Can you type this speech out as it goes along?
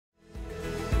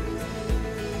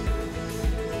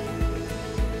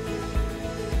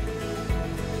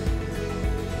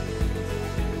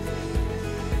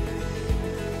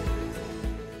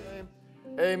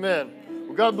Amen.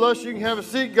 Well, God bless you. You can have a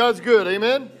seat. God's good.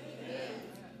 Amen?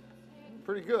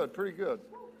 Pretty good, pretty good.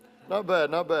 Not bad,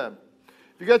 not bad.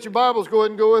 If you got your Bibles, go ahead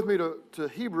and go with me to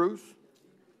Hebrews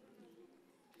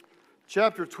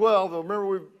chapter 12. Now, remember,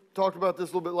 we talked about this a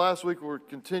little bit last week. We'll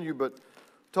continue, but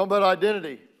talking about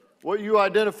identity. What you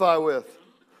identify with.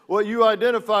 What you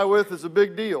identify with is a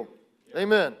big deal.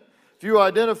 Amen. If you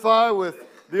identify with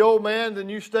the old man, then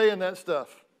you stay in that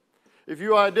stuff. If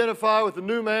you identify with the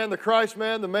new man, the Christ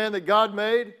man, the man that God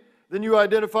made, then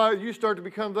you start to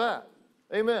become that.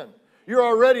 Amen. You're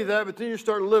already that, but then you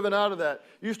start living out of that.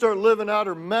 You start living out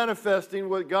or manifesting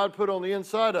what God put on the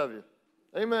inside of you.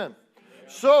 Amen.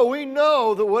 So we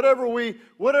know that whatever we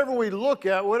look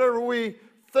at, whatever we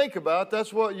think about,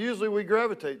 that's what usually we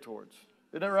gravitate towards.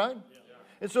 Isn't that right? Yeah.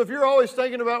 And so if you're always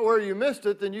thinking about where you missed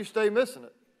it, then you stay missing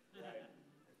it.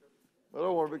 I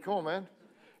don't want to be, come on, man.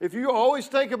 If you always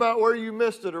think about where you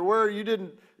missed it or where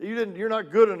you're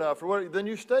not good enough, or what, then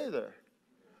you stay there.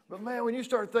 But man, when you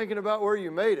start thinking about where you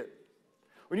made it,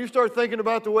 when you start thinking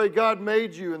about the way God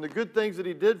made you and the good things that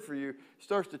He did for you, it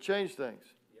starts to change things.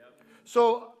 Yep.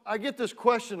 So I get this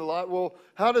question a lot. Well,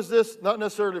 how does this, not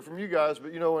necessarily from you guys,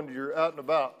 but when you're out and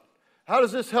about, how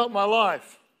does this help my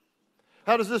life?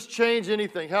 How does this change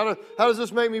anything? How does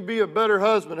this make me be a better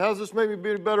husband? How does this make me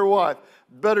be a better wife,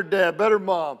 better dad, better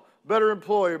mom, better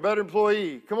employer, better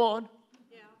employee? Come on.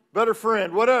 Yeah. Better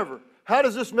friend, whatever. How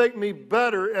does this make me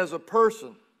better as a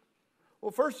person?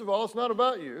 Well, first of all, it's not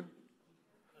about you.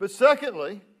 But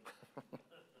secondly,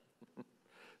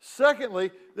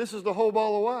 this is the whole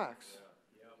ball of wax.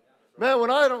 Man,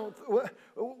 when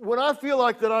I feel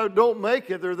like that I don't make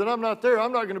it or that I'm not there,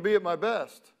 I'm not going to be at my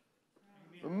best.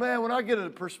 But man, when I get a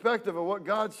perspective of what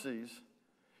God sees,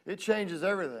 it changes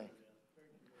everything.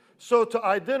 So to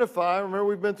identify, remember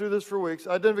we've been through this for weeks,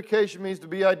 identification means to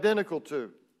be identical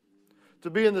to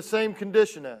be in the same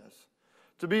condition as,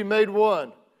 to be made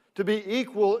one, to be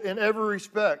equal in every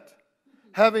respect,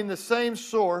 having the same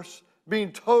source,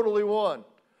 being totally one.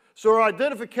 So our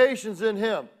identification's in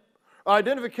Him. Our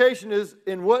identification is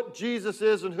in what Jesus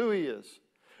is and who He is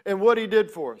and what He did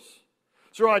for us.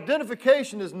 So our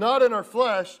identification is not in our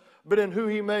flesh, but in who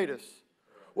He made us.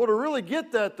 Well, to really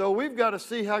get that, though, we've got to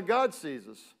see how God sees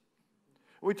us.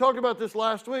 We talked about this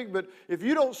last week, but if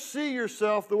you don't see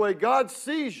yourself the way God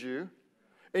sees you,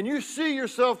 and you see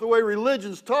yourself the way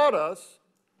religion's taught us,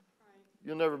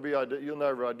 you'll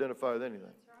never identify with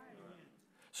anything.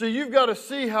 So you've got to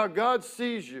see how God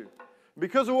sees you.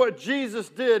 Because of what Jesus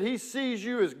did, He sees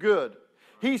you as good.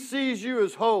 He sees you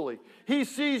as holy. He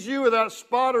sees you without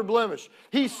spot or blemish.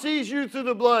 He sees you through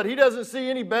the blood. He doesn't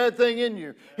see any bad thing in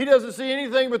you. He doesn't see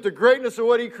anything but the greatness of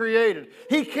what He created.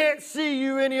 He can't see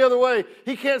you any other way.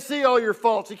 He can't see all your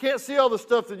faults. He can't see all the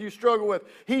stuff that you struggle with.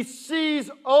 He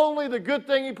sees only the good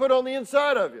thing He put on the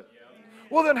inside of you.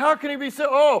 Well, then how can He be said,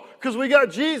 because we got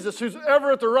Jesus who's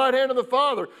ever at the right hand of the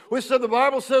Father. We said the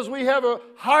Bible says we have a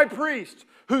high priest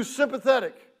who's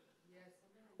sympathetic.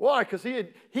 Why? Because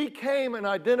he came and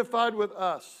identified with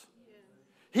us.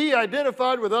 He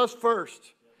identified with us first.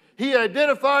 He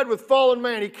identified with fallen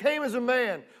man. He came as a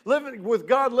man, living with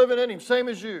God living in Him, same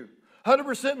as you.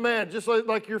 100% man, just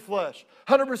like your flesh.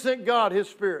 100% God, His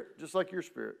spirit, just like your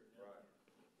spirit.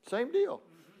 Same deal.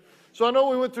 So I know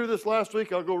we went through this last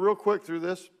week. I'll go real quick through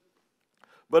this,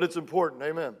 but it's important.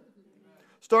 Amen.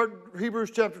 Start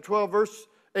Hebrews chapter 12, verse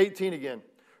 18 again.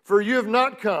 For you have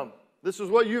not come. This is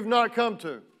what you have not come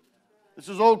to. This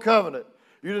is old covenant.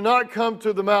 You did not come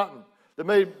to the mountain that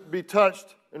may be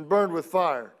touched and burned with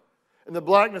fire, and the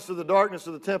blackness of the darkness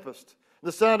of the tempest,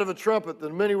 the sound of a trumpet,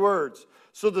 and many words,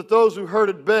 so that those who heard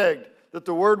it begged that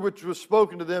the word which was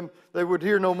spoken to them they would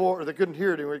hear no more, or they couldn't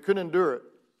hear it anymore, they couldn't endure it.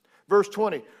 Verse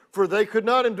 20, for they could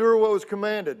not endure what was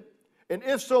commanded, and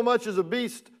if so much as a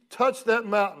beast touched that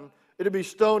mountain, it would be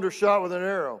stoned or shot with an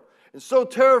arrow. And so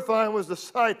terrifying was the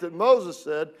sight that Moses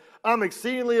said, I'm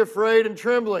exceedingly afraid and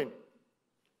trembling.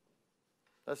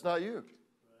 That's not you.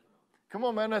 Come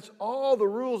on, man, that's all the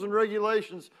rules and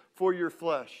regulations for your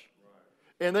flesh.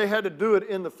 And they had to do it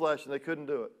in the flesh, and they couldn't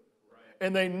do it.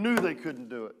 And they knew they couldn't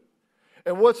do it.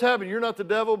 And what's happened? You're not the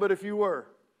devil, but if you were,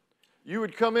 you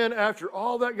would come in after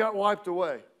all that got wiped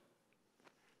away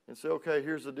and say, okay,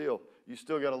 here's the deal. You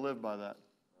still got to live by that.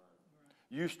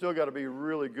 You still got to be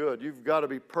really good. You've got to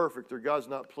be perfect or God's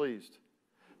not pleased.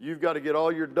 You've got to get all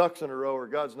your ducks in a row or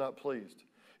God's not pleased.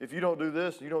 If you don't do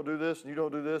this, you don't do this, and you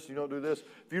don't do this, and you don't do this,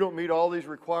 if you don't meet all these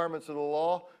requirements of the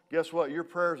law, guess what? Your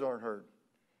prayers aren't heard.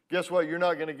 Guess what? You're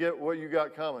not going to get what you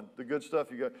got coming, the good stuff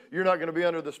you got. You're not going to be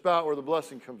under the spout where the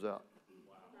blessing comes out.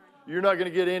 You're not going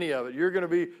to get any of it. You're going to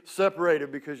be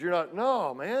separated because you're not.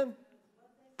 No, man.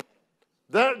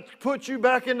 that puts you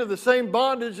back into the same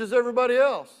bondage as everybody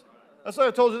else. That's why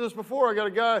I told you this before. I got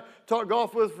a guy I taught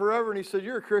golf with forever, and he said,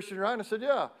 "You're a Christian, right?" And I said,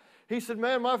 "Yeah." He said,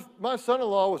 "Man, my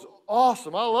son-in-law was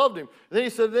awesome. I loved him." And then he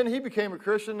said, then he became a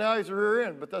Christian. Now he's a rear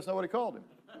end, but that's not what he called him.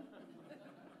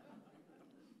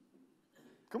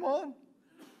 Come on.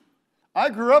 I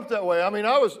grew up that way. I mean,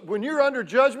 when you're under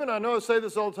judgment, I know I say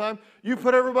this all the time, you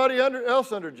put everybody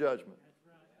else under judgment.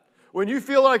 When you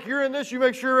feel like you're in this, you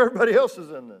make sure everybody else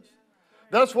is in this.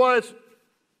 That's why it's,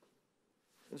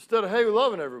 instead of, hey, we're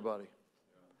loving everybody.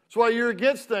 That's why you're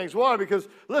against things. Why? Because,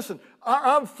 listen,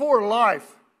 I'm for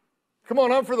life. Come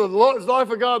on, I'm for the life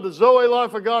of God, the Zoe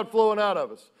life of God flowing out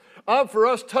of us. I'm for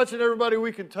us touching everybody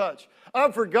we can touch.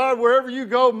 I'm for God, wherever you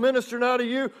go, ministering out of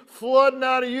you, flooding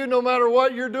out of you, no matter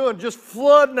what you're doing, just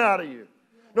flooding out of you.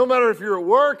 No matter if you're at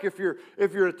work, if you're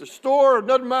at the store, it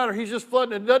doesn't matter. He's just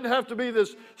flooding. It doesn't have to be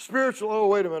this spiritual, oh,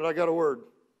 wait a minute, I got a word.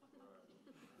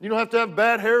 You don't have to have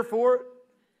bad hair for it.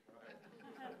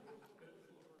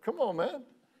 Come on, man.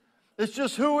 It's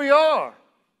just who we are.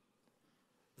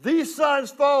 These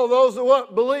signs follow those that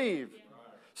what? Believe.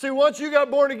 See, once you got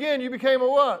born again, you became a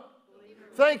what?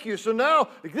 Thank you. So now,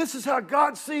 this is how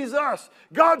God sees us.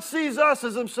 God sees us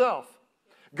as himself.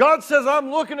 God says,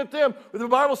 I'm looking at them. The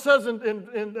Bible says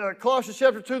in Colossians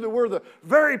chapter 2 that we're the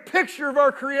very picture of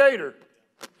our Creator.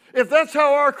 If that's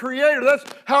how our Creator, that's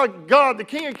how God, the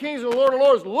King of Kings and the Lord of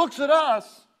Lords, looks at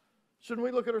us, shouldn't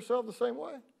we look at ourselves the same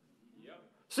way? Yep.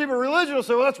 See, but religion will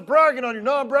say, well, that's bragging on you.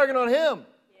 No, I'm bragging on him.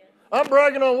 Yes. I'm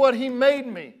bragging on what he made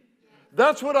me.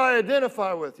 That's what I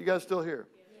identify with. You guys still here?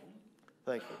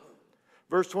 Thank you.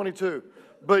 Verse 22.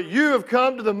 But you have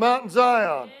come to the Mountain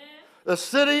Zion, the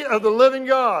city of the living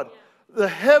God, the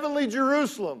heavenly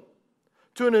Jerusalem,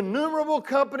 to an innumerable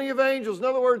company of angels. In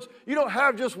other words, you don't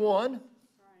have just one.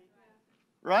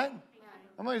 Right?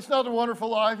 I mean, it's not a wonderful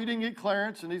life. He didn't get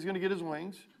Clarence, and he's going to get his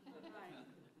wings.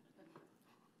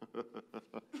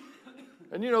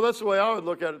 And you know, that's the way I would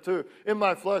look at it too. In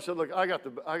my flesh, I'd look, I got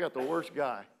the worst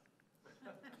guy.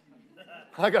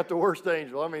 I got the worst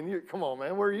angel. I mean, come on,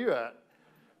 man, where are you at?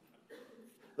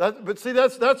 But see,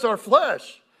 that's our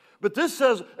flesh. But this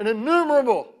says an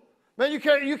innumerable. Man, you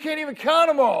can't even count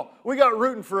them all. We got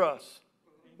rooting for us.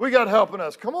 We got helping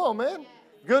us. Come on, man.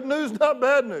 Good news, not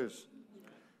bad news.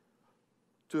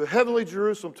 To a heavenly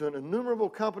Jerusalem, to an innumerable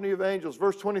company of angels.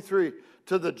 Verse 23,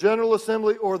 to the general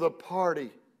assembly or the party.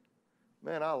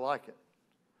 Man, I like it.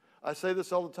 I say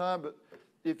this all the time, but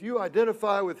if you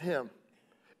identify with him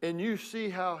and you see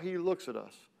how he looks at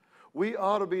us, we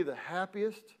ought to be the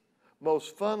happiest,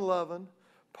 most fun-loving,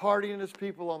 partying as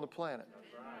people on the planet.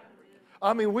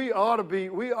 I mean, it ought to be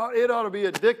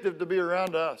addictive to be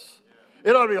around us.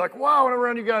 It ought to be like, wow, when I'm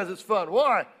around you guys, it's fun.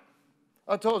 Why?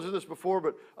 I told you this before,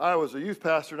 but I was a youth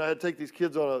pastor, and I had to take these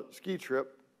kids on a ski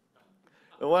trip.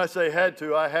 And when I say had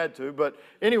to, I had to. But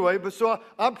anyway, so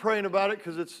I'm praying about it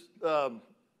because it's a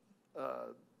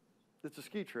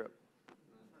ski trip.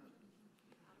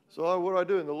 So what do I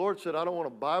do? And the Lord said, I don't want a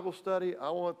Bible study.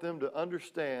 I want them to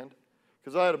understand.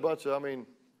 Because I had a bunch of,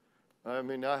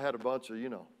 I had a bunch of,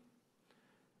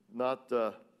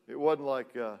 it wasn't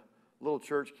like little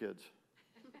church kids.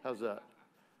 How's that?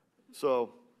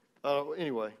 So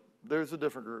anyway, there's a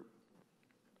different group.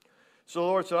 So the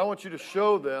Lord said, I want you to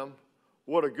show them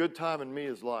what a good time in me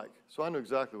is like. So I knew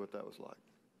exactly what that was like.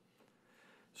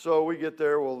 So we get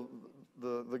there. Well,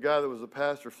 the guy that was the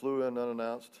pastor flew in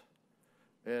unannounced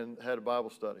and had a Bible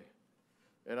study.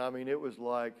 And I mean, it was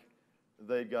like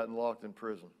they'd gotten locked in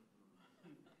prison.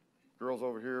 Girls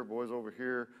over here, boys over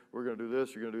here. We're going to do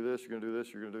this, you're going to do this, you're going to do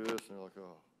this, you're going to do this. And they're like,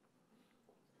 oh.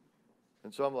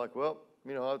 And so I'm like, well,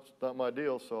 it's not my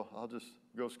deal, so I'll just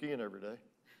go skiing every day.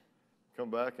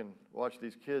 Come back and watch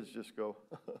these kids just go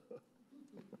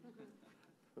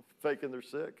faking they're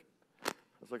sick. I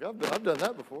was like, I've done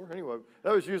that before. Anyway,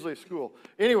 that was usually school.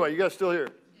 Anyway, you guys still here?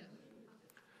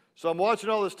 So I'm watching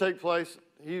all this take place.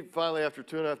 He finally, after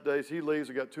 2.5 days, he leaves.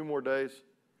 We got 2 more days.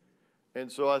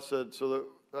 And so I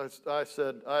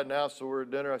said, I announced, so we're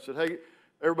at dinner. I said, hey,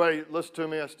 everybody listen to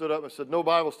me. I stood up and I said, no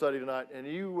Bible study tonight. And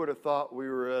you would have thought we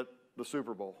were at the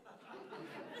Super Bowl.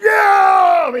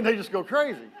 Yeah! I mean, they just go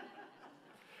crazy.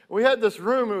 We had this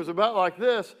room. It was about like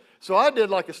this. So I did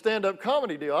like a stand-up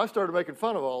comedy deal. I started making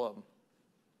fun of all of them.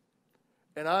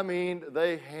 And I mean,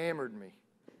 they hammered me.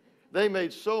 They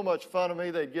made so much fun of me.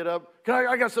 They'd get up.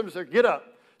 I got something to say. Get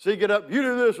up. So you get up. You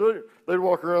do this. They'd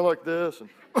walk around like this and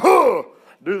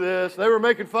do this. They were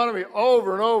making fun of me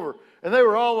over and over. And they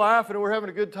were all laughing and we're having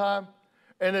a good time.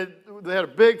 And they had a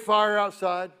big fire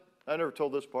outside. I never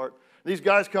told this part. These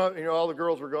guys come, all the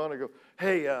girls were gone. They go,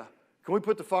 hey, can we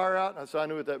put the fire out? And I said, I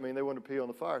knew what that meant. They wanted to pee on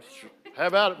the fire. So,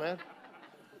 have at it, man.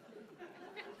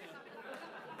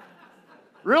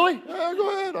 Really? Yeah, go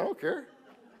ahead. I don't care.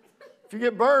 If you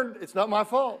get burned, it's not my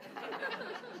fault.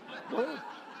 Go ahead.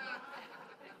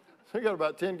 So I got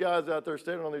about 10 guys out there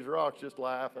standing on these rocks just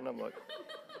laughing. I'm like,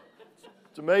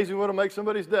 it's amazing what'll make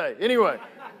somebody's day. Anyway.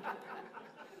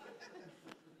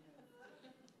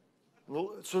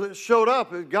 So it showed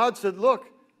up. God said, look,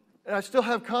 and I still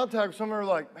have contact with some of them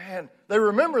like, man, they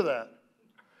remember that.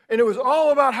 And it was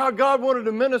all about how God wanted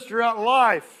to minister out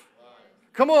life.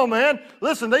 Come on, man.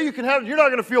 Listen, you're not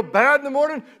going to feel bad in the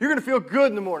morning. You're going to feel good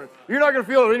in the morning. You're not going to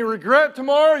feel any regret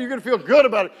tomorrow. You're going to feel good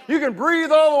about it. You can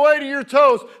breathe all the way to your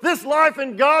toes. This life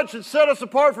in God should set us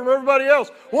apart from everybody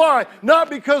else. Why? Not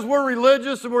because we're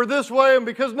religious and we're this way and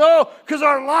because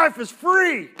our life is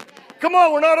free. Come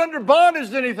on, we're not under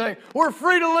bondage to anything. We're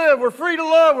free to live. We're free to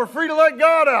love. We're free to let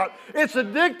God out. It's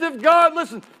addictive. God,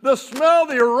 listen, the smell,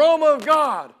 the aroma of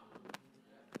God.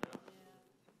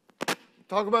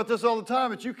 Talk about this all the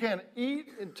time, but you can't eat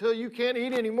until you can't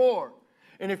eat anymore.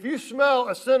 And if you smell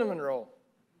a cinnamon roll,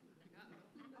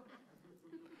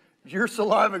 your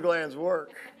saliva glands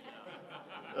work.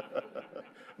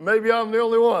 Maybe I'm the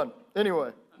only one.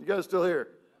 Anyway, you guys still here.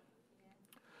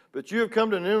 But you have come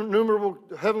to innumerable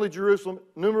heavenly Jerusalem,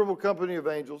 innumerable company of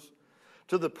angels,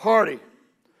 to the party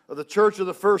of the church of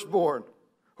the firstborn,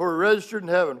 who are registered in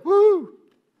heaven. Woo!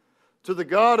 To the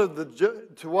God of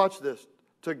to watch this.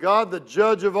 To God, the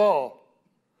judge of all,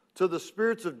 to the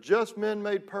spirits of just men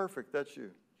made perfect. That's you.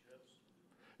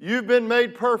 You've been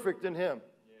made perfect in Him.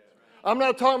 I'm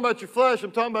not talking about your flesh.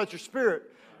 I'm talking about your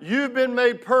spirit. You've been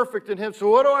made perfect in Him. So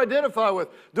what do I identify with?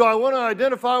 Do I want to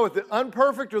identify with the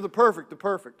unperfect or the perfect? The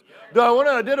perfect. Do I want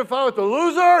to identify with the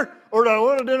loser or do I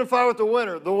want to identify with the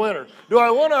winner? The winner. Do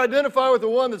I want to identify with the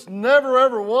one that's never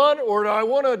ever won or do I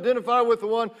want to identify with the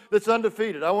one that's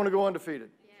undefeated? I want to go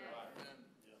undefeated.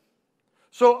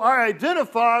 So I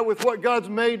identify with what God's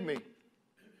made me.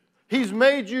 He's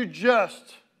made you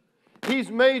just.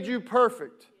 He's made you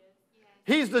perfect.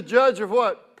 He's the judge of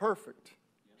what? Perfect.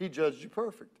 He judged you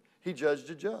perfect. He judged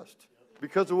you just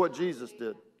because of what Jesus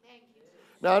did.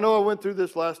 Now, I know I went through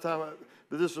this last time,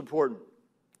 but this is important.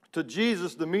 To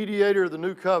Jesus, the mediator of the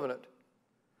new covenant,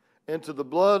 and to the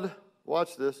blood,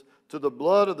 watch this, to the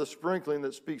blood of the sprinkling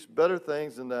that speaks better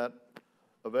things than that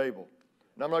of Abel.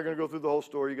 Now, I'm not going to go through the whole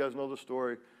story. You guys know the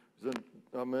story.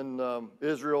 I'm in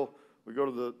Israel. We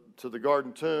go to the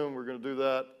garden tomb. We're going to do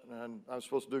that. And I'm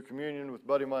supposed to do communion with a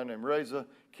buddy of mine named Reza.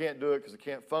 Can't do it because I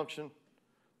can't function.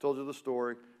 Told you the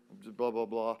story. Just blah, blah,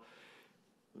 blah.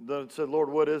 And then it said, Lord,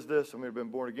 what is this? I mean, I've been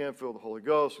born again, filled with the Holy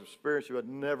Ghost, experienced you. I'd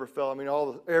never felt. I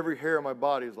mean, every hair on my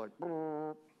body is like,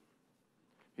 brrr.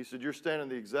 He said, you're standing in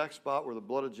the exact spot where the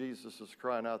blood of Jesus is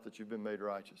crying out that you've been made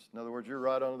righteous. In other words, you're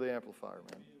right under the amplifier,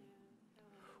 man.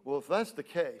 Well, if that's the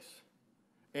case,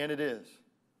 and it is,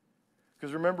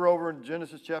 because remember over in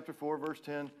Genesis chapter 4, verse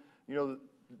 10, you know,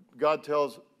 God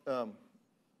tells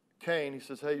Cain, he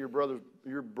says, hey, your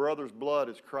brother's blood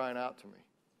is crying out to me.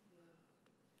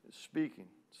 It's speaking.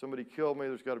 Somebody killed me.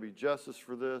 There's got to be justice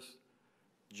for this.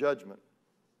 Judgment.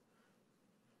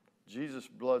 Jesus'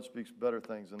 blood speaks better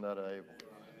things than that of Abel.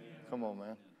 Come on, man.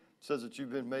 It says that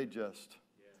you've been made just.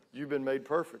 You've been made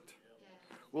perfect.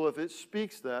 Well, if it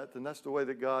speaks that, then that's the way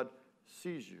that God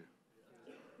sees you.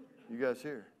 You guys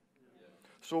hear?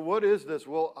 So what is this?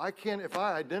 Well, if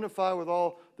I identify with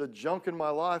all the junk in my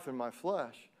life and my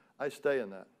flesh, I stay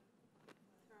in that.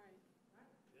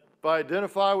 If I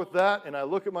identify with that and I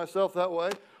look at myself that way,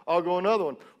 I'll go another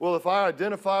one. Well, if I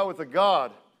identify with a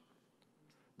God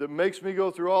that makes me go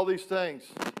through all these things,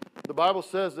 the Bible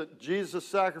says that Jesus'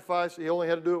 sacrifice, He only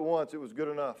had to do it once. It was good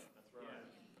enough.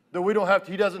 That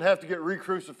He doesn't have to get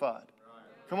re-crucified.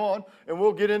 Come on. And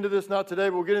we'll get into this not today,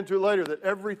 but we'll get into it later, that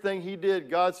everything He did,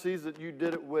 God sees that you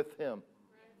did it with Him.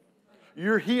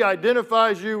 He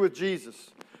identifies you with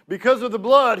Jesus. Because of the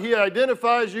blood, He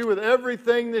identifies you with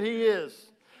everything that He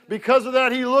is. Because of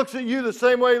that, He looks at you the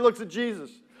same way He looks at Jesus.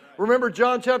 Remember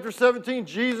John chapter 17,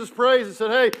 Jesus prays and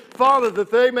said, hey, Father, that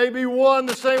they may be one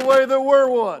the same way that we're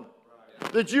one.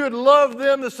 That you would love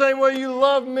them the same way you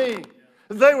love me.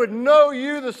 They would know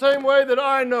you the same way that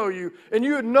I know you. And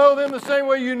you would know them the same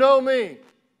way you know me.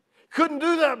 Couldn't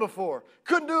do that before.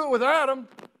 Couldn't do it with Adam.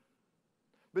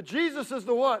 But Jesus is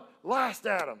the what? Last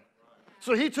Adam.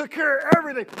 So He took care of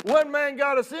everything. One man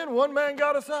got us in, one man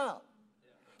got us out.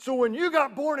 So when you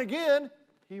got born again,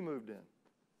 He moved in.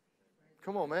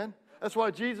 Come on, man. That's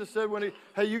why Jesus said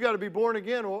hey, you got to be born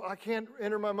again. Well, I can't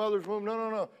enter my mother's womb.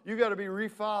 No. You got to be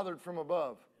refathered from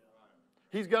above.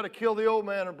 He's got to kill the old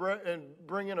man and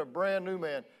bring in a brand new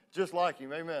man just like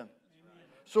Him. Amen.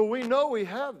 So we know we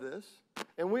have this,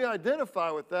 and we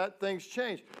identify with that, things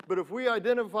change. But if we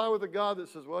identify with a God that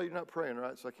says, well, you're not praying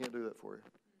right, so I can't do that for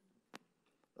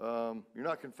you. You're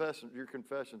not confessing. Your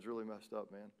confession's really messed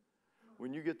up, man.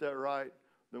 When you get that right,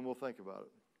 then we'll think about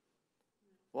it.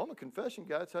 Well, I'm a confession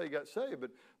guy. That's how you got saved.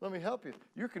 But let me help you.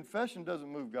 Your confession doesn't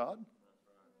move God.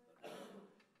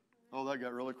 Oh, that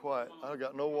got really quiet. I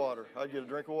got no water. I'd get a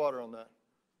drink of water on that.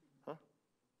 Huh?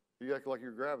 You act like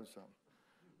you're grabbing something.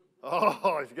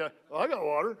 Oh, I got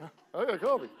water. I got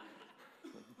coffee.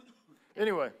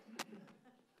 Anyway,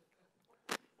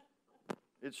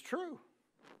 it's true.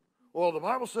 Well, the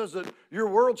Bible says that your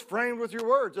world's framed with your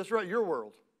words. That's right, your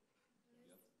world.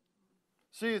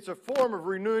 See, it's a form of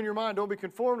renewing your mind. Don't be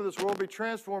conformed to this world. Be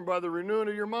transformed by the renewing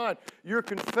of your mind. Your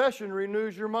confession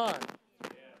renews your mind.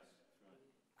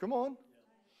 Come on.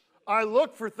 I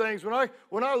look for things. When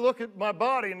I look at my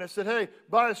body and I said, hey,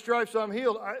 by His stripes I'm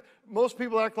healed, most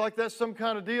people act like that's some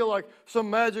kind of deal, like some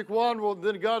magic wand. Well,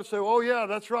 then God will say, oh, yeah,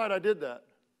 that's right, I did that.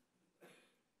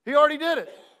 He already did it.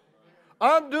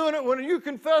 I'm doing it. When you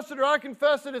confess it or I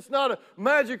confess it, it's not a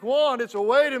magic wand. It's a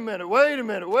wait a minute, wait a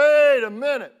minute, wait a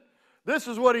minute. This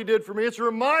is what He did for me. It's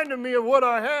reminding me of what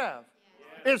I have.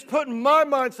 It's putting my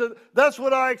mindset, that's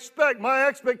what I expect. My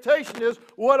expectation is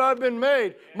what I've been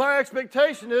made. My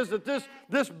expectation is that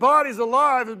this body's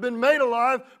alive, has been made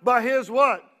alive by His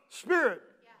what? Spirit.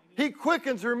 He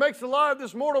quickens or makes alive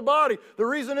this mortal body. The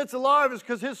reason it's alive is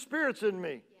because His Spirit's in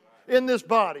me, in this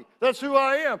body. That's who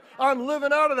I am. I'm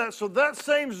living out of that. So that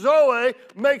same Zoe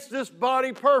makes this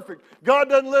body perfect. God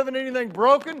doesn't live in anything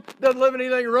broken, doesn't live in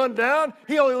anything run down.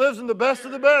 He only lives in the best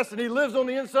of the best, and He lives on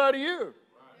the inside of you.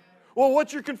 Well,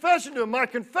 what's your confession doing? My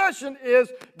confession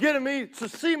is getting me to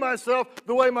see myself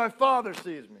the way my Father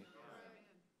sees me.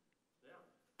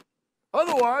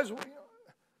 Otherwise,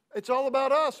 it's all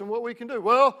about us and what we can do.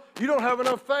 Well, you don't have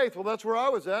enough faith. Well, that's where I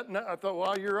was at. And I thought,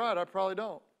 well, you're right. I probably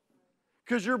don't.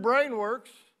 Because your brain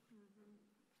works.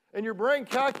 And your brain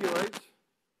calculates.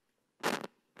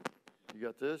 You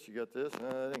got this, you got this. Nah,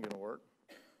 that ain't going to work.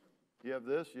 You have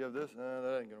this, nah,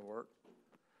 that ain't going to work.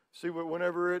 See,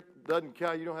 whenever it doesn't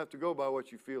count, you don't have to go by what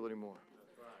you feel anymore.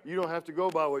 You don't have to go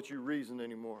by what you reason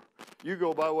anymore. You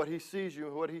go by what He sees you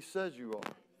and what He says you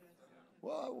are.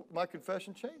 Well, my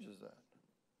confession changes that.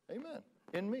 Amen.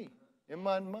 In me, in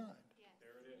my mind.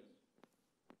 There it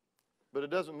is. But it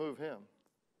doesn't move Him.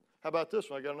 How about this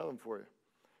one? I got another one for you.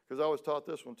 Because I was taught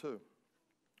this one too.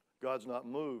 God's not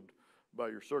moved by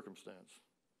your circumstance.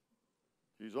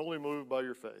 He's only moved by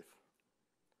your faith.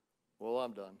 Well,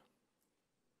 I'm done.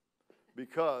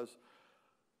 Because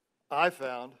I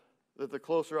found that the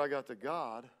closer I got to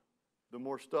God, the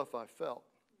more stuff I felt.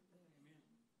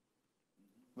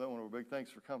 That one was big.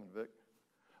 Thanks for coming, Vic.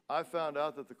 I found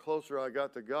out that the closer I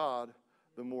got to God,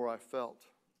 the more I felt.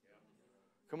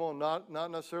 Come on, not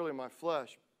necessarily in my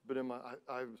flesh, but in my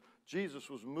Jesus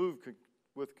was moved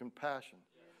with compassion.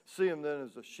 See Him then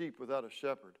as a sheep without a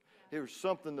shepherd. There was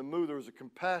something to move. There was a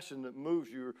compassion that moves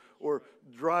you or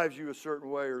drives you a certain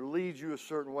way or leads you a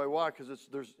certain way. Why? Because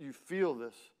you feel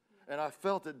this. And I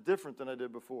felt it different than I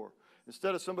did before.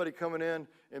 Instead of somebody coming in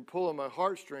and pulling my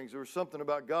heartstrings, there was something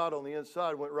about God on the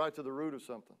inside, went right to the root of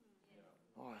something.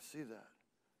 Oh, I see that.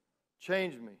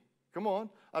 Changed me. Come on.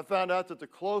 I found out that the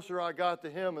closer I got to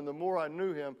Him and the more I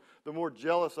knew Him, the more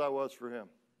jealous I was for Him.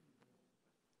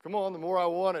 Come on, the more I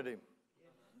wanted Him.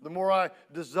 The more I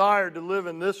desired to live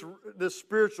in this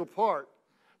spiritual part,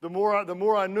 the more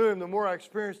I knew Him, the more I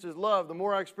experienced His love. The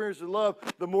more I experienced His love,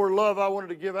 the more love I wanted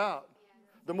to give out.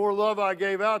 The more love I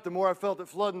gave out, the more I felt it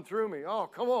flooding through me. Oh,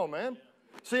 come on, man.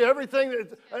 See, everything,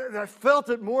 I felt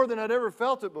it more than I'd ever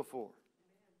felt it before.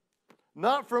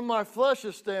 Not from my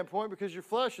flesh's standpoint, because your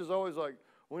flesh is always like,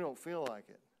 we don't feel like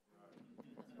it.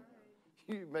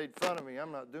 You made fun of me.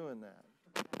 I'm not doing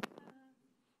that.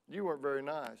 You weren't very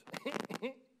nice.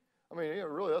 I mean,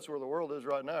 really, that's where the world is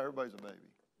right now. Everybody's a baby.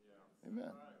 Yeah. Amen.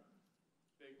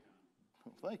 Right.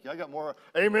 Well, thank you. I got more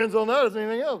amens on that than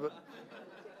anything else.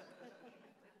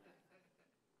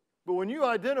 But when you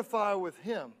identify with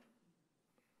Him,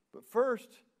 but first,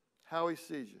 how He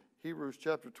sees you. Hebrews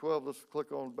chapter 12, let's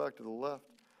click on back to the left.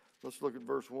 Let's look at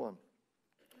verse 1.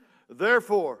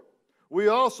 Therefore, we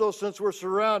also, since we're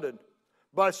surrounded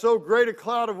by so great a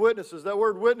cloud of witnesses, that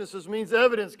word witnesses means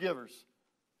evidence givers.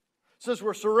 Since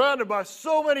we're surrounded by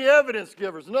so many evidence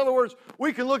givers. In other words,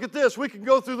 we can look at this. We can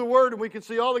go through the Word and we can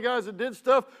see all the guys that did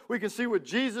stuff. We can see what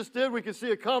Jesus did. We can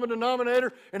see a common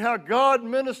denominator and how God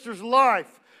ministers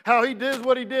life. How He did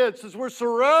what He did. Since we're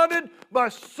surrounded by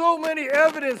so many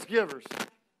evidence givers.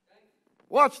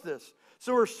 Watch this.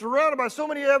 So we're surrounded by so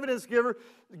many evidence givers.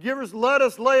 Let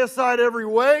us lay aside every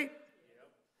weight.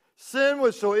 Sin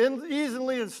which so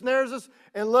easily ensnares us,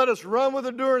 and let us run with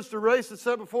endurance the race that's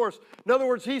set before us. In other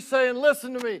words, he's saying,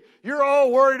 listen to me. You're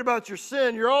all worried about your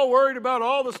sin. You're all worried about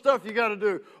all the stuff you got to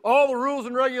do, all the rules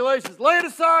and regulations. Lay it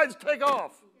aside and take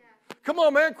off. Yeah. Come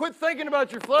on, man. Quit thinking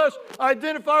about your flesh.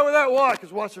 Identify with that. Why?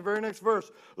 Because watch the very next verse.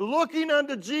 Looking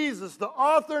unto Jesus, the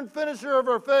author and finisher of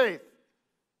our faith.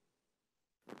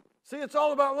 See, it's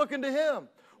all about looking to him.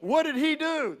 What did he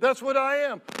do? That's what I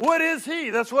am. What is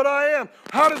he? That's what I am.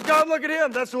 How does God look at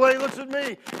him? That's the way he looks at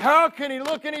me. How can he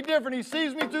look any different? He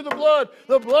sees me through the blood.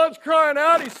 The blood's crying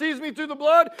out. He sees me through the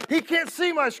blood. He can't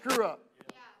see my screw up.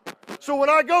 So when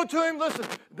I go to him, listen,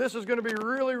 this is going to be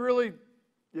really, really,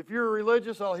 if you're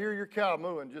religious, I'll hear your cow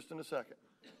mooing just in a second.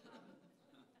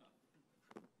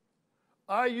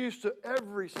 I used to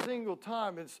every single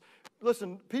time,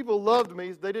 listen, people loved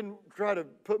me. They didn't try to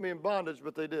put me in bondage,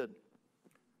 but they did.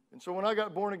 And so when I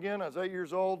got born again, I was 8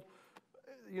 years old.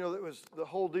 You know, the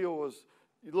whole deal was,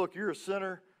 look, you're a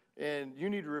sinner, and you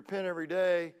need to repent every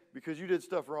day because you did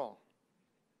stuff wrong.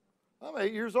 I'm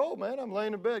 8 years old, man. I'm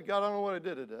laying in bed. God, I don't know what I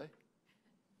did today,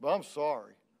 but I'm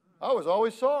sorry. I was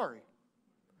always sorry.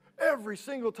 Every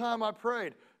single time I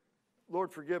prayed,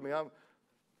 Lord, forgive me.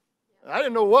 I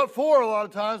didn't know what for a lot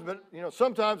of times, but, you know,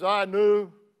 sometimes I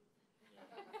knew.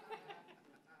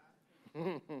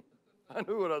 I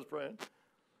knew what I was praying.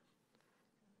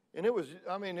 And it was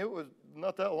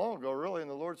not that long ago, really. And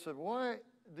the Lord said, why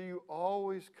do you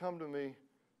always come to me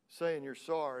saying you're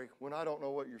sorry when I don't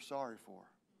know what you're sorry for?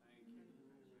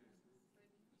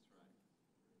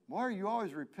 Why are you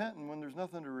always repenting when there's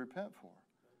nothing to repent for?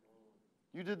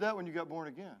 You did that when you got born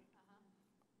again.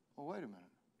 Well, wait a minute.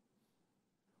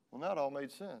 Well, now it all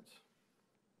made sense.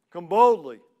 Come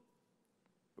boldly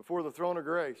before the throne of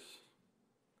grace.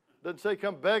 Doesn't say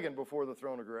come begging before the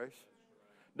throne of grace.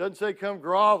 Doesn't say come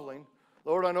groveling.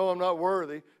 Lord, I know I'm not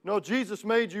worthy. No, Jesus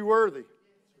made you worthy.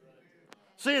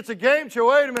 See, it's a game show.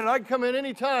 Wait a minute, I can come in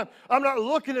any time. I'm not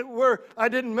looking at where I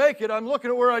didn't make it. I'm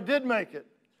looking at where I did make it.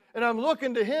 And I'm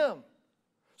looking to him.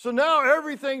 So now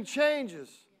everything changes.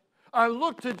 I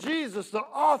look to Jesus, the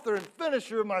author and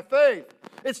finisher of my faith.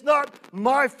 It's not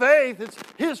my faith, it's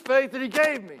his faith that he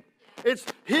gave me. It's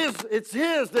his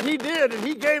that he did, and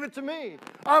he gave it to me.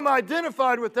 I'm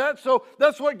identified with that, so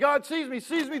that's what God sees me. He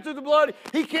sees me through the blood.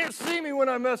 He can't see me when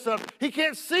I mess up. He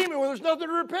can't see me when there's nothing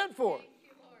to repent for.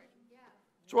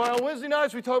 That's why on Wednesday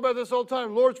nights we talk about this all the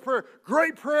time. Lord's Prayer,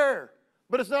 great prayer,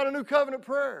 but it's not a new covenant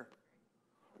prayer.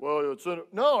 Well, it's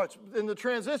in the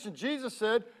transition. Jesus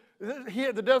said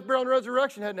the death, burial, and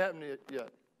resurrection hadn't happened yet.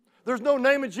 There's no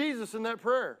name of Jesus in that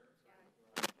prayer.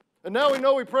 And now we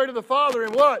know we pray to the Father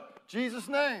in what? Jesus'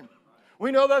 name.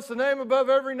 We know that's the name above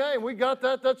every name. We got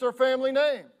that. That's our family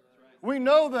name. We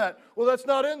know that. Well, that's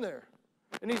not in there.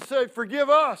 And he said, forgive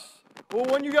us. Well,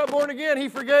 when you got born again, he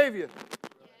forgave you.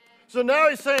 So now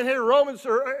he's saying here,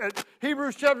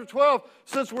 Hebrews chapter 12,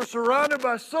 since we're surrounded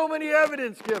by so many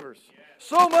evidence givers,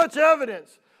 so much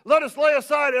evidence, let us lay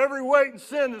aside every weight and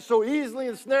sin that so easily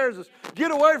ensnares us. Get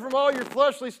away from all your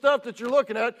fleshly stuff that you're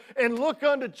looking at and look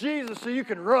unto Jesus so you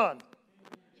can run.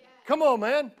 Come on,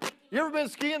 man. You ever been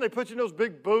skiing? They put you in those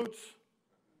big boots.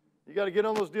 You got to get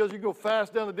on those deals. You can go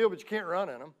fast down the deal, but you can't run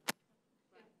in them.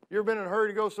 You ever been in a hurry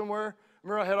to go somewhere?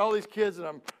 Remember, I had all these kids,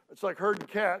 and it's like herding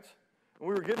cats. And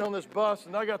we were getting on this bus,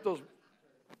 and I got those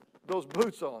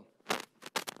boots on.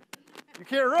 You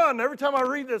can't run. Every time I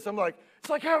read this, I'm like, it's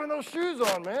like having those shoes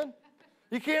on, man.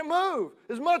 You can't move.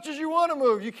 As much as you want to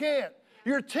move, you can't.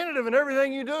 You're tentative in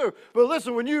everything you do. But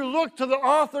listen, when you look to the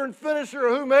author and finisher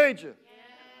of who made you,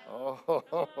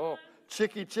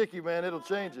 chicky, man, it'll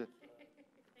change it.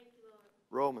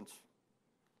 Romans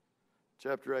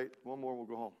chapter 8. One more, we'll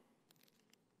go home.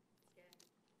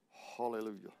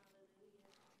 Hallelujah.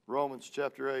 Romans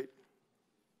chapter 8.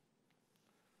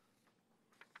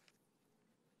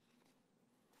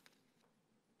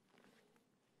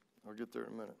 I'll get there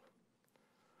in a minute.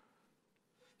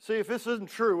 See, if this isn't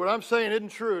true, what I'm saying isn't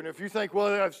true, and if you think,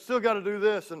 well, I've still got to do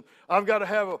this, and I've got to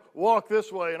have a walk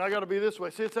this way, and I got to be this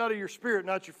way, see, it's out of your spirit,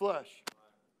 not your flesh.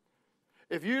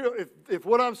 If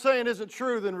what I'm saying isn't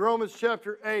true, then Romans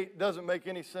chapter 8 doesn't make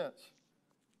any sense.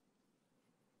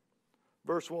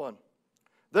 Verse 1.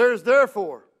 There is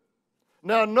therefore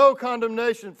now no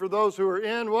condemnation for those who are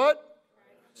in what?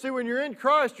 See, when you're in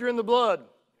Christ, you're in the blood.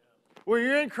 When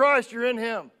you're in Christ, you're in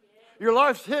him. Your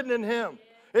life's hidden in him.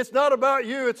 It's not about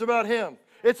you, it's about him.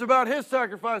 It's about his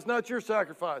sacrifice, not your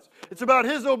sacrifice. It's about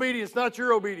his obedience, not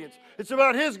your obedience. It's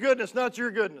about his goodness, not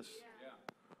your goodness.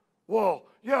 Well,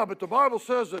 yeah, but the Bible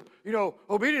says that,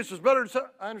 obedience is better than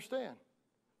I understand.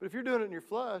 But if you're doing it in your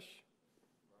flesh,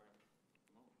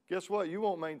 guess what? You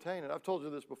won't maintain it. I've told you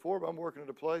this before, but I'm working at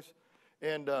a place,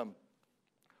 and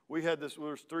we had this. There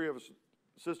was three of us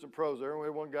assistant pros there, and we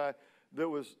had one guy that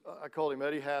was, I called him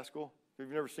Eddie Haskell. If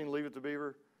you've never seen Leave It to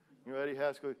Beaver, you know Eddie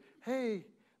Haskell. Hey,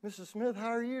 Mrs. Smith, how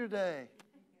are you today?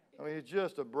 I mean, he's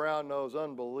just a brown nose,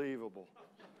 unbelievable,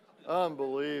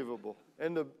 unbelievable,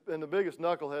 and the biggest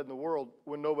knucklehead in the world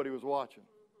when nobody was watching.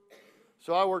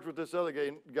 So I worked with this other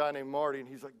guy named Marty, and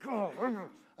he's like, God.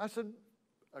 I said,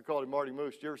 I called him Marty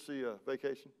Moose. Did you ever see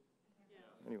Vacation?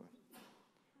 Yeah. Anyway.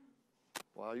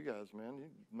 Wow, you guys, man, you're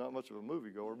not much of a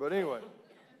moviegoer. But anyway,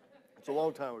 it's a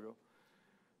long time ago.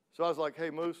 So I was like,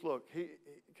 hey, Moose, look, he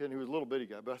was a little bitty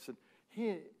guy, but I said,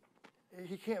 he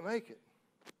can't make it.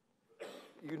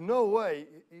 You no way,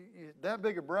 that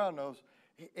big a brown nose,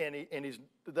 and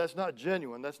that's not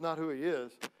genuine. That's not who he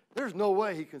is. There's no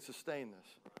way he can sustain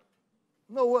this.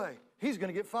 No way. He's going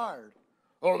to get fired.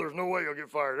 Oh, there's no way he'll get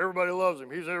fired. Everybody loves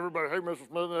him. He's everybody. Hey, Mr.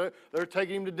 Smith, they're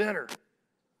taking him to dinner.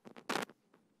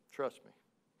 Trust me.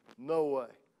 No way.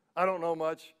 I don't know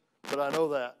much, but I know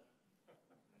that.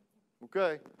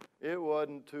 Okay. It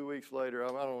wasn't 2 weeks later. I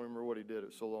don't remember what he did. It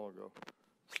was so long ago.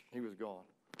 He was gone.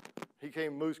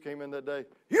 Moose came in that day.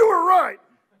 You were right.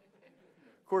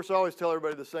 Of course, I always tell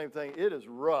everybody the same thing. It is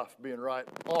rough being right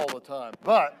all the time.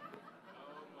 But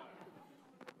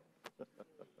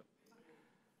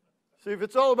see, if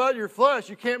it's all about your flesh,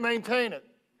 you can't maintain it.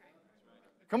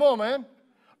 Come on, man.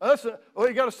 Listen,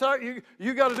 you got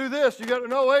to do this.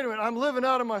 No, wait a minute. I'm living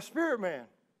out of my spirit, man.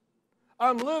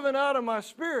 I'm living out of my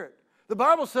spirit. The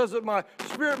Bible says that my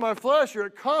spirit and my flesh are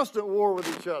at constant war with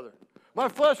each other. My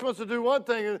flesh wants to do one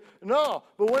thing. No,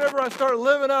 but whenever I start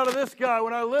living out of this guy,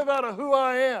 when I live out of who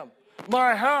I am,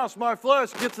 my house, my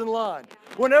flesh gets in line.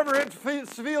 Whenever it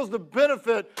feels the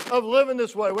benefit of living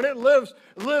this way, when it lives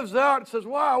out, it says,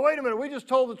 wow, wait a minute, we just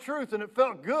told the truth and it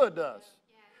felt good to us.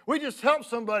 We just helped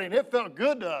somebody and it felt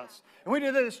good to us. And we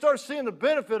did that, it starts seeing the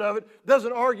benefit of it,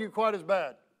 doesn't argue quite as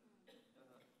bad.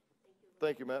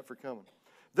 Thank you, Matt, for coming.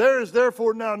 There is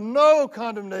therefore now no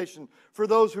condemnation for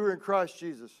those who are in Christ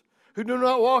Jesus, who do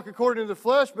not walk according to the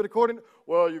flesh, but according to,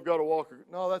 well, you've got to walk.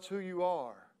 No, that's who you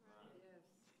are.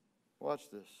 Watch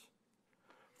this.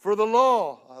 For the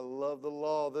law, I love the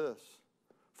law of this.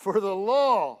 For the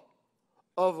law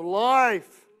of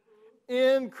life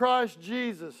in Christ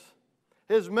Jesus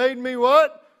has made me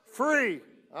what? Free.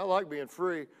 I like being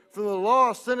free. From the law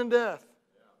of sin and death.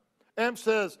 Amp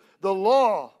says, the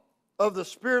law of the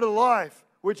Spirit of life,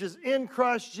 which is in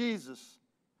Christ Jesus.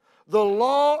 The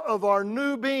law of our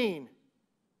new being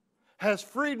has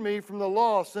freed me from the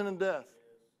law of sin and death.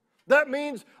 That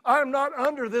means I'm not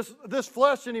under this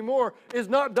flesh anymore, is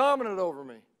not dominant over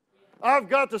me. I've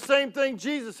got the same thing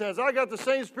Jesus has. I got the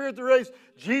same Spirit that raised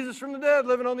Jesus from the dead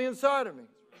living on the inside of me.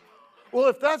 Well,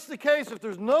 if that's the case, if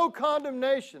there's no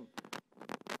condemnation,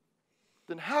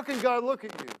 then how can God look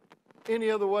at you any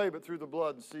other way but through the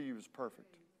blood and see you as perfect?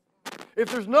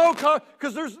 If there's no,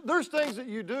 because there's things that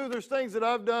you do, there's things that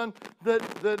I've done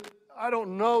that I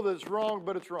don't know that it's wrong,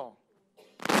 but it's wrong.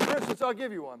 For instance, I'll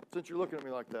give you one, since you're looking at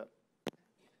me like that.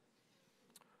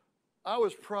 I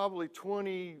was probably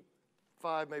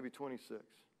 25, maybe 26.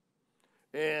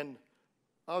 And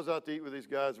I was out to eat with these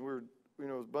guys, and we were,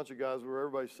 it was a bunch of guys where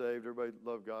everybody's saved, everybody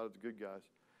loved God, it's good guys.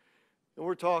 And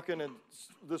we're talking, and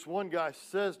this one guy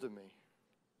says to me,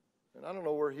 and I don't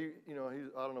know where I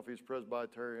don't know if he's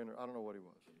Presbyterian or I don't know what he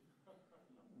was.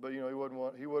 But,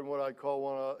 he wasn't what I'd call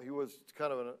one, he was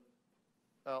kind of an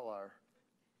outlier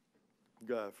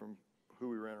guy from who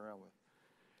we ran around with.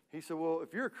 He said, well,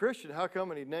 if you're a Christian, how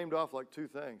come? And he named off like two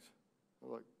things. I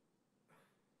was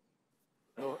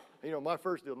like, no, my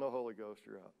first deal, no Holy Ghost,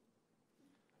 you're out.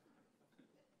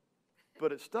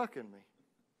 But it stuck in me.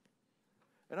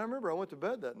 And I remember I went to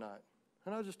bed that night,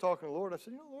 and I was just talking to the Lord. I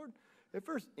said, Lord, if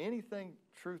there's anything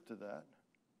truth to that,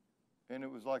 and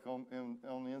it was like on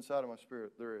the inside of my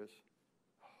spirit, there is.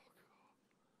 Oh,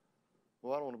 God.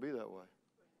 Well, I don't want to be that way.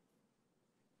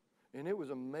 And it was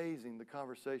amazing the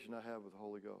conversation I had with the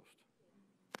Holy Ghost.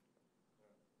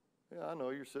 Yeah, I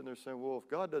know you're sitting there saying, well,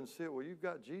 if God doesn't see it, well, you've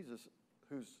got Jesus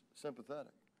who's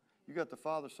sympathetic. You got the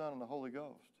Father, Son, and the Holy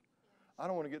Ghost. I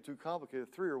don't want to get too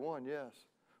complicated. 3 are 1, yes,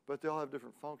 but they all have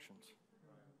different functions.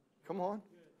 Come on.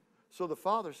 So the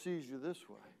Father sees you this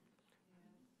way.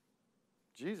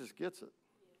 Jesus gets it.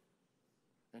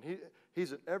 And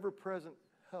he's an ever-present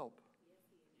help.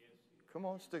 Come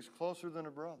on, sticks closer than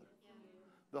a brother.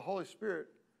 The Holy Spirit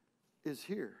is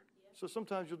here. So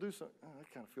sometimes you'll do something,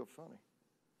 I kind of feel funny.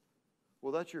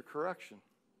 Well, that's your correction.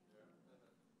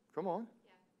 Come on.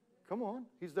 Come on.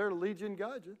 He's there to lead you and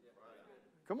guide you.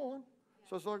 Come on.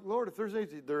 So it's like, Lord, if there's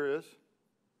anything, there is.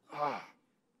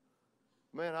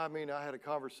 Man, I mean, I had a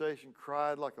conversation,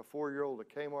 cried like a 4-year-old at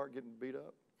Kmart getting beat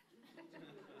up.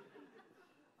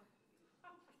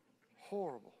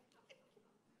 Horrible.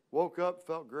 Woke up,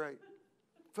 felt great.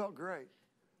 Felt great.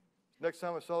 Next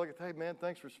time I saw it, hey, man,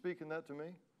 thanks for speaking that to me.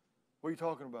 What are you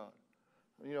talking about?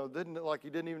 You know, didn't like he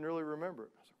didn't even really remember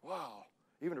it. I was like, wow,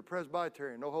 even a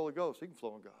Presbyterian, no Holy Ghost, he can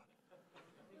flow in God.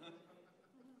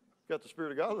 Got the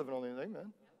Spirit of God living on the inside,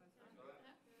 amen.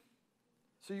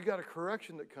 So you got a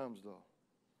correction that comes, though.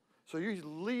 So he's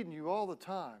leading you all the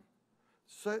time.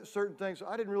 Certain things,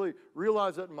 I didn't really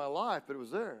realize that in my life, but it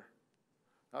was there.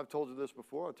 I've told you this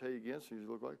before, I'll tell you again, so you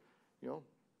look like, you know,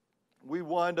 we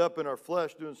wind up in our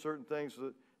flesh doing certain things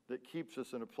that keeps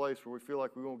us in a place where we feel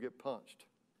like we won't get punched.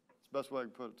 It's the best way I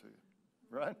can put it to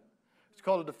you, right? It's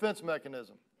called a defense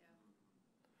mechanism.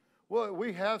 Well,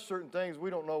 we have certain things we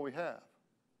don't know we have.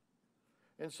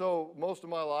 And so most of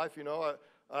my life, you know,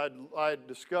 I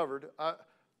discovered,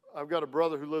 I've got a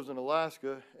brother who lives in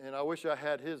Alaska, and I wish I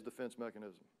had his defense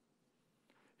mechanism.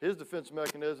 His defense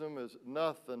mechanism is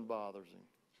nothing bothers him.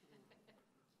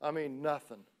 I mean,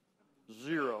 nothing.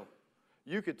 Zero.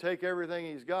 You could take everything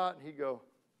he's got, and he'd go,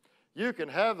 you can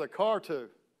have the car too.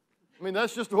 I mean,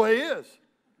 that's just the way he is.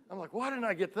 I'm like, why didn't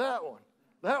I get that one?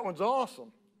 That one's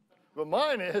awesome. But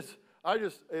mine is,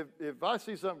 if I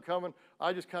see something coming,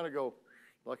 I just kind of go,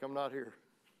 like I'm not here.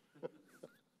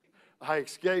 I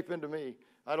escape into me.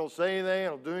 I don't say anything, I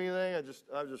don't do anything,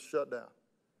 I just shut down.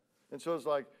 And so it's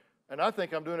like, and I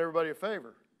think I'm doing everybody a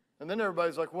favor. And then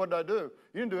everybody's like, what did I do?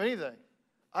 You didn't do anything.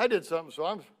 I did something, so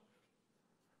and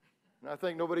I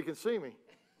think nobody can see me.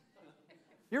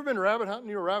 You ever been rabbit hunting?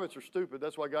 You know, rabbits are stupid.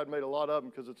 That's why God made a lot of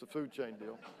them, because it's a food chain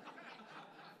deal.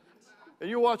 And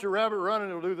you watch a rabbit run and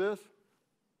it'll do this.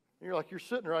 And you're like, you're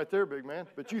sitting right there, big man.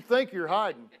 But you think you're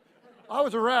hiding. I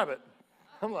was a rabbit.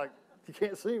 I'm like, you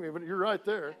can't see me, but you're right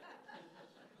there.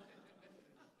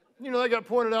 You know, they got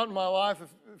pointed out in my life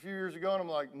a few years ago, and I'm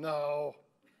like, no.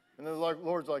 And then the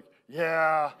Lord's like,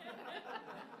 yeah.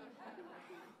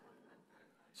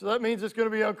 So that means it's going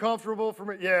to be uncomfortable for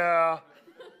me? Yeah.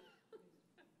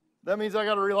 That means I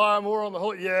got to rely more on the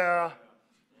Holy? Yeah.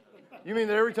 You mean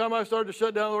that every time I start to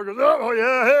shut down, the Lord goes, oh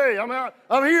yeah, hey, I'm out.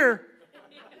 I'm here.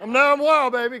 I'm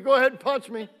wild, baby. Go ahead and punch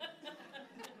me.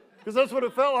 Because that's what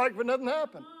it felt like, but nothing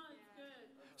happened.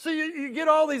 See, you get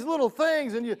all these little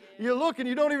things, and you look and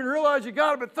you don't even realize you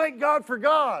got it, but thank God for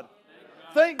God.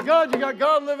 Thank God you got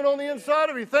God living on the inside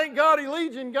of you. Thank God He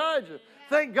leads you and guides you.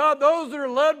 Thank God those that are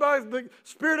led by the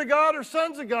Spirit of God are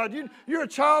sons of God. You're a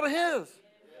child of His.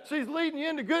 So He's leading you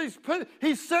into good.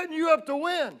 He's setting you up to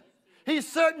win. He's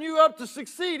setting you up to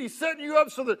succeed. He's setting you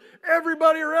up so that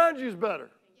everybody around you is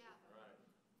better.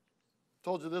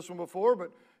 Told you this one before, but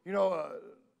you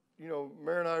know,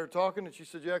 Mary and I are talking, and she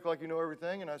said, you act like you know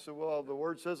everything. And I said, well, the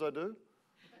Word says I do.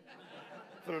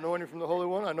 If an anointing from the Holy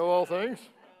One, I know all things.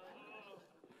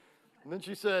 And then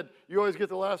she said, you always get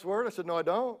the last word? I said, no, I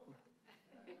don't.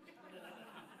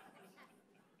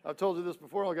 I've told you this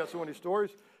before. I got so many stories.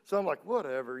 So I'm like,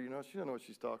 whatever, she doesn't know what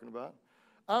she's talking about.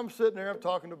 I'm sitting there, I'm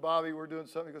talking to Bobby, we're doing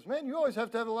something. He goes, man, you always have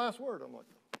to have the last word. I'm like,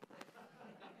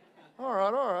 all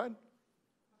right.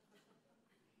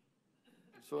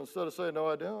 So instead of saying, no,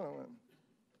 I don't,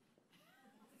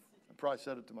 I probably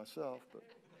said it to myself. But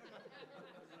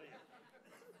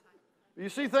you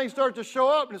see things start to show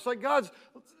up, and it's like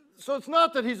so it's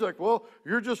not that He's like, well,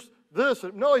 you're just this.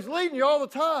 No, He's leading you all the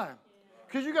time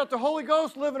because you got the Holy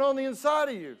Ghost living on the inside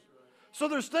of you. So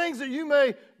there's things that you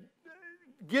may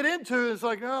get into, and it's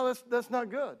like, no, that's not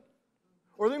good.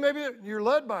 Or then maybe you're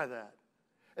led by that.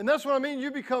 And that's what I mean. You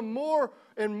become more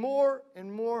and more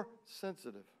and more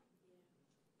sensitive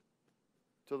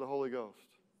to the Holy Ghost.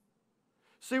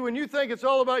 See, when you think it's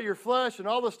all about your flesh and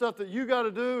all the stuff that you got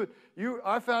to do,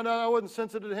 I found out I wasn't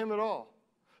sensitive to Him at all.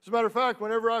 As a matter of fact,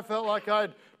 whenever I felt like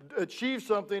I'd achieved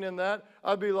something in that,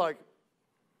 I'd be like,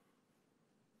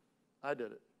 I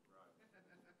did it.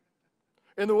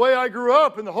 And the way I grew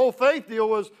up and the whole faith deal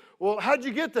was, well, how'd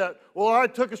you get that? Well, I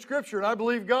took a scripture and I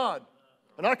believed God.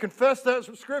 And I confessed that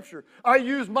scripture. I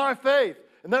used my faith.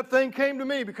 And that thing came to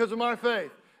me because of my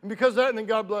faith. And because of that, and then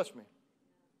God blessed me.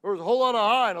 There was a whole lot of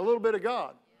I and a little bit of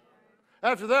God.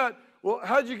 After that, well,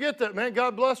 how'd you get that, man?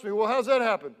 God blessed me. Well, how's that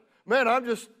happen? Man,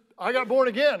 I got born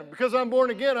again. Because I'm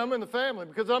born again, I'm in the family.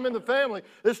 Because I'm in the family,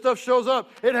 this stuff shows up.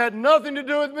 It had nothing to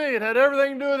do with me. It had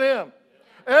everything to do with Him.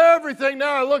 Everything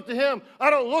now I look to Him.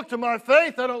 I don't look to my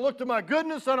faith. I don't look to my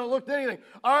goodness. I don't look to anything.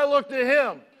 I look to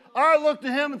Him. I look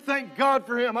to Him and thank God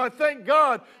for Him. I thank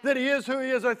God that He is who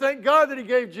He is. I thank God that He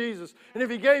gave Jesus. And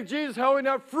if He gave Jesus, how would He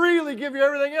not freely give you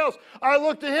everything else? I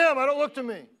look to Him. I don't look to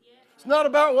me. It's not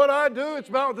about what I do. It's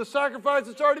about the sacrifice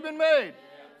that's already been made.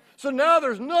 So now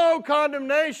there's no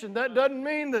condemnation. That doesn't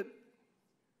mean that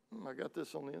I got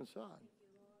this on the inside.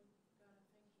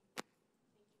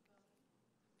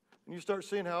 And you start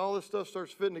seeing how all this stuff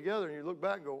starts fitting together, and you look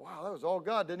back and go, wow, that was all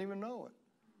God. Didn't even know it.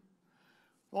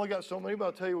 I only got so many, but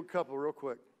I'll tell you a couple real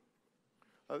quick.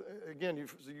 Again, you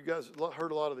guys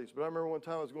heard a lot of these, but I remember one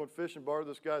time I was going fishing, borrowed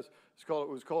this guy's, it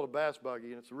was called a bass buggy,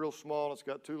 and it's real small, and it's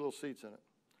got 2 little seats in it.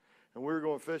 And we were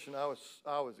going fishing. I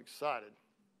was excited.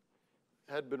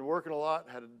 Had been working a lot,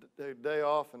 had a day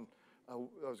off, and I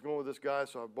was going with this guy,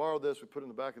 so I borrowed this. We put it in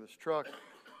the back of this truck.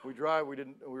 We drive. We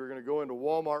were going to go into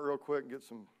Walmart real quick and get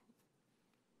some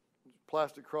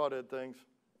plastic crawdad things.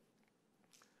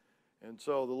 And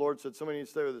so the Lord said, somebody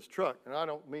needs to stay with this truck. And I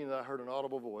don't mean that I heard an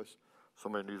audible voice.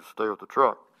 Somebody needs to stay with the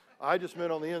truck. I just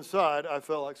meant on the inside, I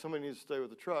felt like somebody needs to stay with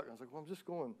the truck. I was like, well, I'm just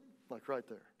going like right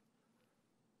there.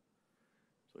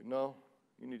 It's like, no,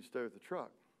 you need to stay with the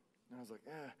truck. And I was like,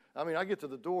 I mean, I get to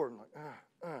the door and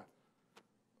I'm like,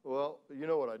 Well, you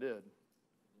know what I did?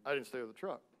 I didn't stay with the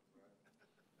truck.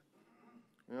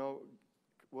 You know,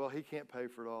 well, he can't pay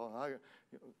for it all.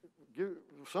 And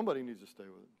somebody needs to stay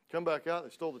with it. Come back out, they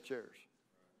stole the chairs.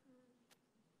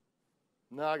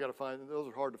 Now I got to find, those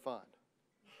are hard to find.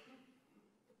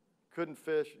 Couldn't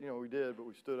fish, we did, but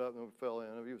we stood up and we fell in.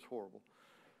 It was horrible.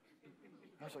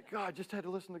 I was like, God, I just had to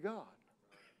listen to God.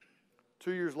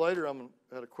 2 years later, I'm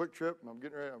at a quick trip, and I'm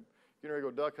getting ready to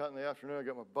go duck hunting in the afternoon. I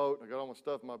got my boat, and I got all my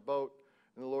stuff in my boat,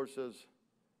 and the Lord says,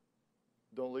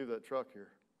 don't leave that truck here.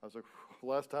 I was like,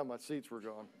 last time my seats were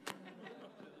gone.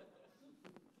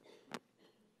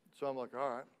 So I'm like, all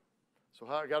right. So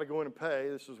I got to go in and pay.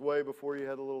 This was way before you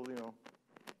had a little,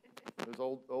 it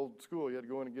was old school. You had to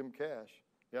go in and give them cash.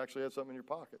 You actually had something in your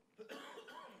pocket,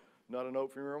 not a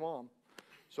note from your mom.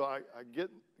 So I get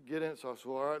in. So I said,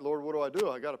 well, all right, Lord, what do?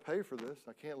 I got to pay for this.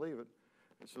 I can't leave it.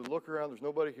 And so look around. There's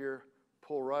nobody here.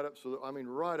 Pull right up.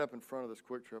 Right up in front of this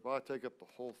Quick Trip. I take up the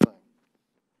whole thing.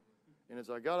 And as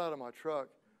I got out of my truck,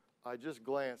 I just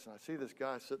glanced, and I see this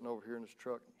guy sitting over here in this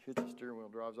truck. He hits the steering wheel,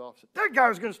 drives off. I said, that guy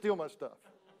was going to steal my stuff.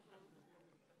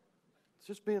 It's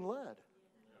just being led.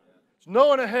 It's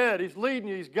knowing ahead. He's leading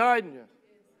you. He's guiding you.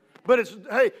 But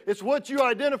it's what you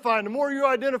identify. And the more you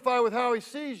identify with how he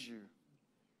sees you.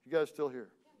 You guys still here?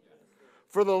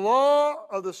 For the law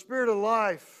of the Spirit of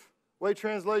life, Way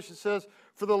Translation says,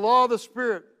 for the law of the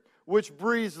Spirit, which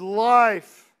breathes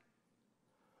life,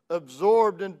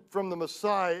 absorbed from the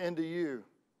Messiah into you,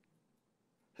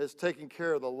 has taken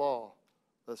care of the law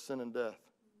of sin and death.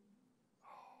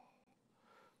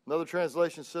 Another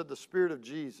translation said, the Spirit of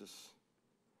Jesus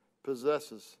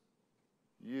possesses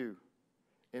you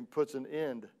and puts an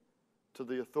end to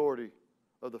the authority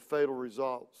of the fatal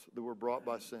results that were brought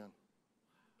by sin.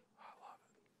 I love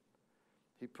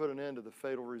it. He put an end to the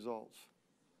fatal results.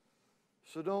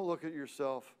 So don't look at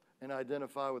yourself and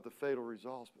identify with the fatal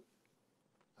results, but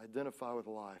identify with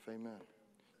life. Amen.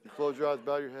 You close your eyes,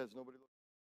 bow your heads. Nobody.